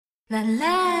La la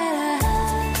la,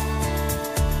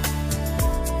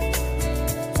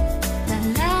 la la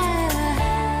la.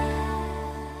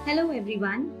 Hello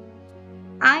everyone.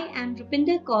 I am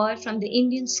Rupinder Kaur from the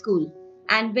Indian School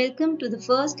and welcome to the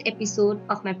first episode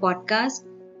of my podcast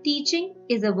Teaching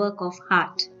is a Work of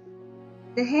Heart.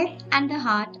 The head and the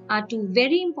heart are two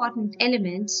very important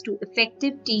elements to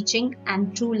effective teaching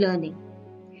and true learning.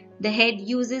 The head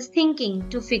uses thinking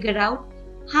to figure out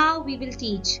how we will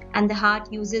teach, and the heart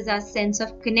uses our sense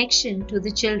of connection to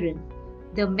the children,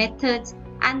 the methods,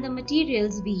 and the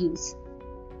materials we use.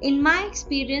 In my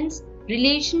experience,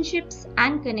 relationships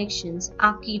and connections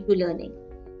are key to learning.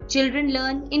 Children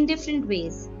learn in different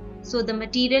ways, so the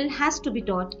material has to be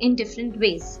taught in different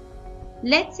ways.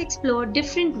 Let's explore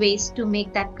different ways to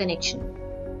make that connection.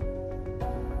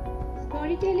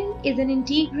 Storytelling is an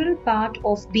integral part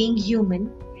of being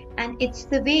human, and it's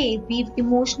the way we've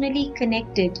emotionally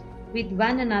connected with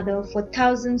one another for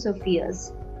thousands of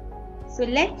years. So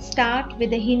let's start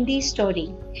with a Hindi story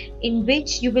in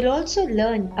which you will also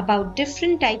learn about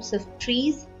different types of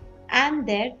trees and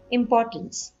their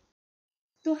importance.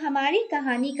 तो हमारी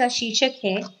कहानी का शीर्षक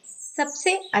है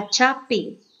सबसे अच्छा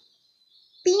पेड़।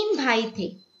 3 भाई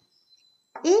थे।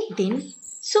 एक दिन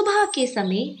सुबह के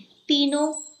समय तीनों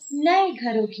नए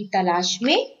घरों की तलाश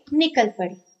में निकल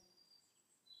पड़े।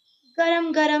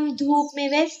 गरम गरम धूप में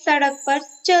वे सड़क पर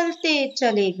चलते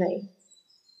चले गए।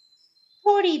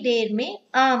 थोड़ी देर में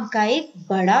आम का एक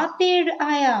बड़ा पेड़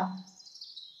आया।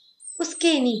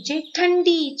 उसके नीचे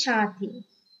ठंडी छां थी।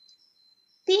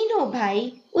 तीनों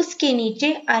भाई उसके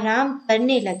नीचे आराम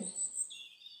करने लगे।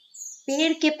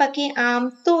 पेड़ के पके आम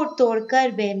तोड़ तोड़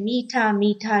कर वे मीठा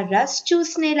मीठा रस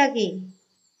चूसने लगे।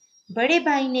 बड़े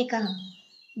भाई ने कहा,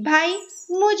 भाई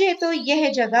मुझे तो यह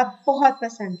जगह बहुत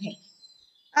पसंद है।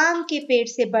 आम के पेड़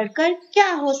से बढ़कर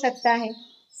क्या हो सकता है।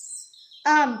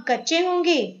 आम कच्चे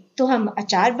होंगे तो हम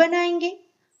अचार बनाएंगे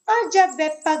और जब वे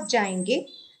पक जाएंगे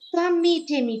तो हम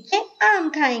मीठे मीठे आम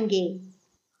खाएंगे।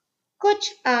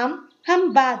 कुछ आम हम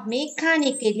बाद में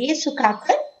खाने के लिए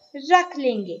सुखाकर रख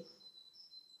लेंगे।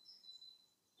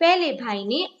 पहले भाई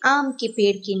ने आम के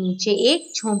पेड़ के नीचे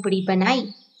एक झोंपड़ी बनाई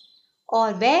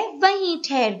और वह वहीं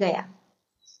ठहर गया।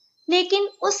 लेकिन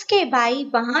उसके भाई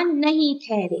वहां नहीं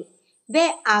ठहरे, वह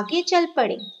आगे चल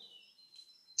पड़े।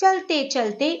 चलते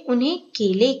चलते उन्हें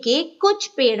केले के कुछ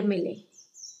पेड़ मिले।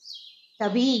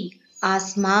 तभी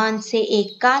आसमान से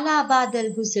एक काला बादल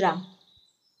गुजरा।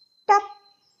 टप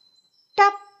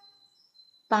टप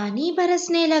पानी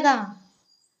बरसने लगा।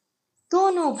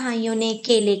 दोनों भाइयों ने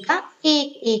केले का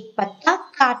एक एक पत्ता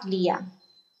काट लिया।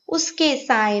 उसके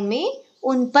साए में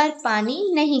उन पर पानी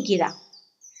नहीं गिरा।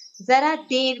 जरा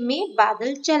देर में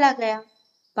बादल चला गया।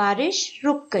 बारिश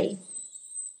रुक गई।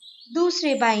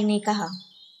 दूसरे भाई ने कहा,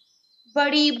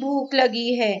 बड़ी भूख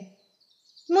लगी है।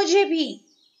 मुझे भी,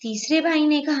 तीसरे भाई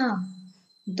ने कहा।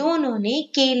 दोनों ने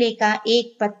केले का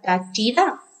एक पत्ता चीरा।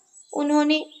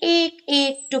 उन्होंने एक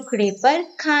एक टुकड़े पर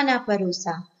खाना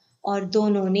परोसा और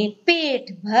दोनों ने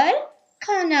पेट भर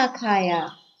खाना खाया।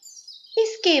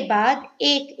 इसके बाद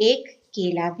एक एक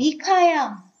केला भी खाया।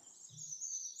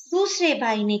 दूसरे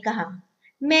भाई ने कहा,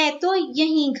 मैं तो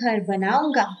यहीं घर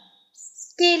बनाऊंगा।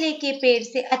 केले के पेड़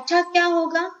से अच्छा क्या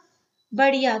होगा,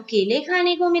 बढ़िया केले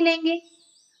खाने को मिलेंगे।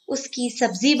 उसकी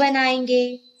सब्जी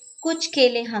बनाएंगे, कुछ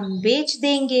केले हम बेच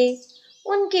देंगे,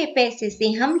 उनके पैसे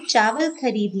से हम चावल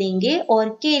खरीद लेंगे और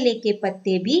केले के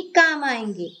पत्ते भी काम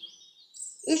आएंगे।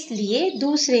 इसलिए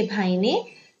दूसरे भाई ने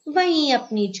वहीं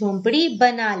अपनी झोंपड़ी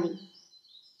बना ली।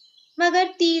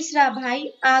 मगर तीसरा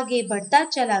भाई आगे बढ़ता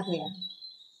चला गया।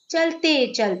 चलते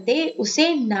चलते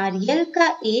उसे नारियल का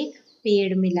एक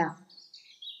पेड़ मिला।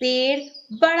 पेड़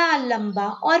बड़ा लंबा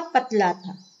और पतला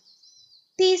था।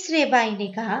 तीसरे भाई ने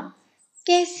कहा,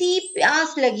 कैसी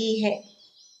प्यास लगी है।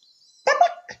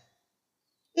 टपक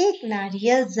एक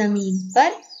नारियल जमीन पर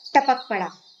टपक पड़ा।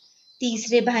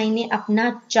 तीसरे भाई ने अपना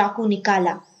चाकू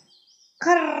निकाला।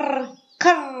 खर्र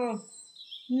खर्र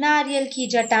नारियल की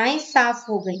जटाएं साफ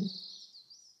हो गईं।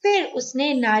 फिर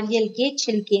उसने नारियल के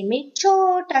छिलके में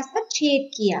छोटा सा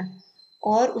छेद किया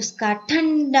और उसका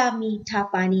ठंडा मीठा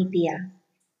पानी पिया।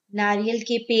 नारियल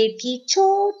के पेड़ की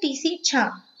छोटी सी छां।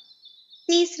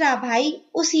 तीसरा भाई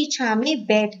उसी छां में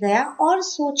बैठ गया और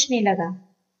सोचने लगा,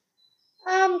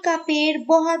 आम का पेड़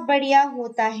बहुत बढ़िया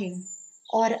होता है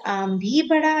और आम भी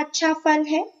बड़ा अच्छा फल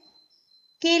है।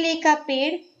 केले का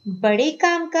पेड़ बड़े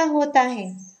काम का होता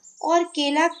है और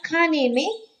केला खाने में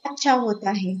अच्छा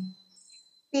होता है।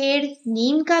 पेड़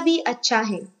नीम का भी अच्छा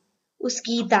है,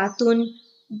 उसकी दातुन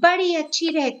बड़ी अच्छी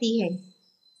रहती है।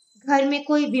 घर में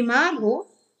कोई बीमार हो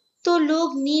तो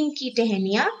लोग नीम की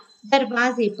टहनियां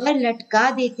दरवाजे पर लटका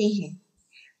देते हैं।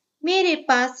 मेरे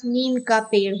पास नीम का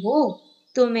पेड़ हो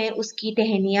तो मैं उसकी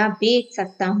टहनियाँ बेच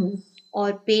सकता हूँ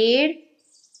और पेड़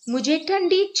मुझे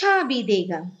ठंडी छां भी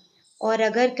देगा। और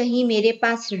अगर कहीं मेरे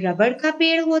पास रबड़ का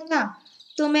पेड़ होता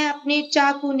तो मैं अपने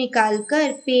चाकू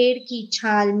निकालकर पेड़ की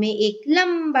छाल में एक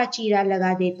लंबा चीरा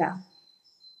लगा देता।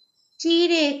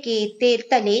 चीरे के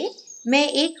तले मैं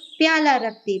एक प्याला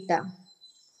रख देता।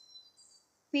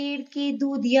 पेड़ के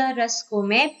दूध या रस को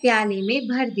मैं प्याले में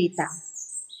भर देता।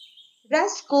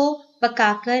 रस को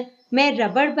पकाकर मैं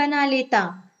रबड़ बना लेता।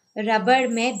 रबड़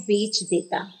मैं बेच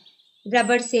देता।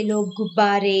 रबड़ से लोग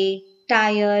गुब्बारे,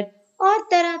 टायर और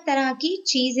तरह तरह की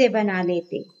चीजें बना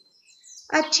लेते।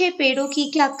 अच्छे पेड़ों की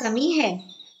क्या कमी है?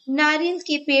 नारियल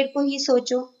के पेड़ को ही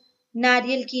सोचो।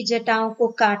 नारियल की जटाओं को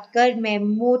काटकर मैं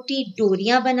मोटी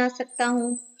डोरियां बना सकता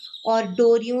हूँ और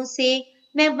डोरियों से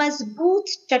मैं मजबूत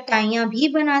चटाइयां भी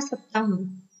बना सकता हूँ।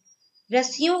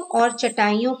 रस्सियों और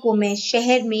चटाइयों को मैं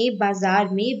शहर में बाजार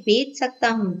में बेच सकता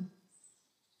हूँ।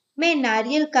 मैं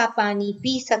नारियल का पानी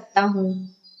पी सकता हूँ।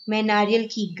 मैं नारियल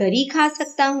की गरी खा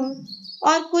सकता हूँ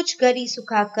और कुछ गरी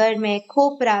सुखाकर मैं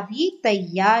खोपरा भी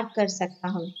तैयार कर सकता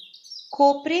हूँ।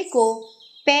 खोपरे को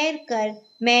पेर कर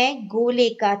मैं गोले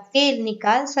का तेल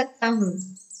निकाल सकता हूँ।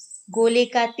 गोले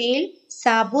का तेल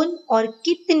साबुन और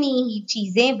कितनी ही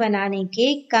चीजें बनाने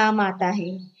के काम आता है।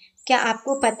 क्या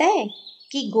आपको पता है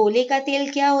कि गोले का तेल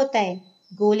क्या होता है?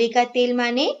 गोले का तेल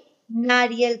माने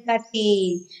नारियल का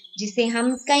तेल, जिसे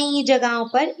हम कई जगहों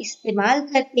पर इस्तेमाल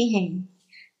करते हैं।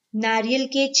 नारियल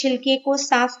के छिलके को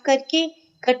साफ करके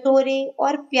कटोरे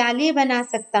और प्याले बना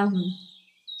सकता हूँ।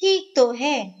 ठीक तो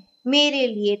है, मेरे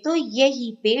लिए तो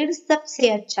यही पेड़ सबसे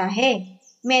अच्छा है।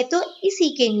 मैं तो इसी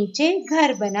के नीचे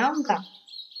घर बनाऊंगा।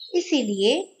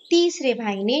 इसीलिए तीसरे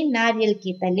भाई ने नारियल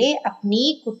के तले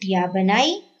अपनी कुटिया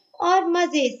बनाई और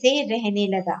मजे से रहने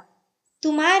लगा।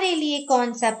 तुम्हारे लिए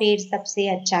कौन सा पेड़ सबसे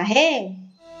अच्छा है?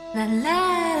 La la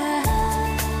la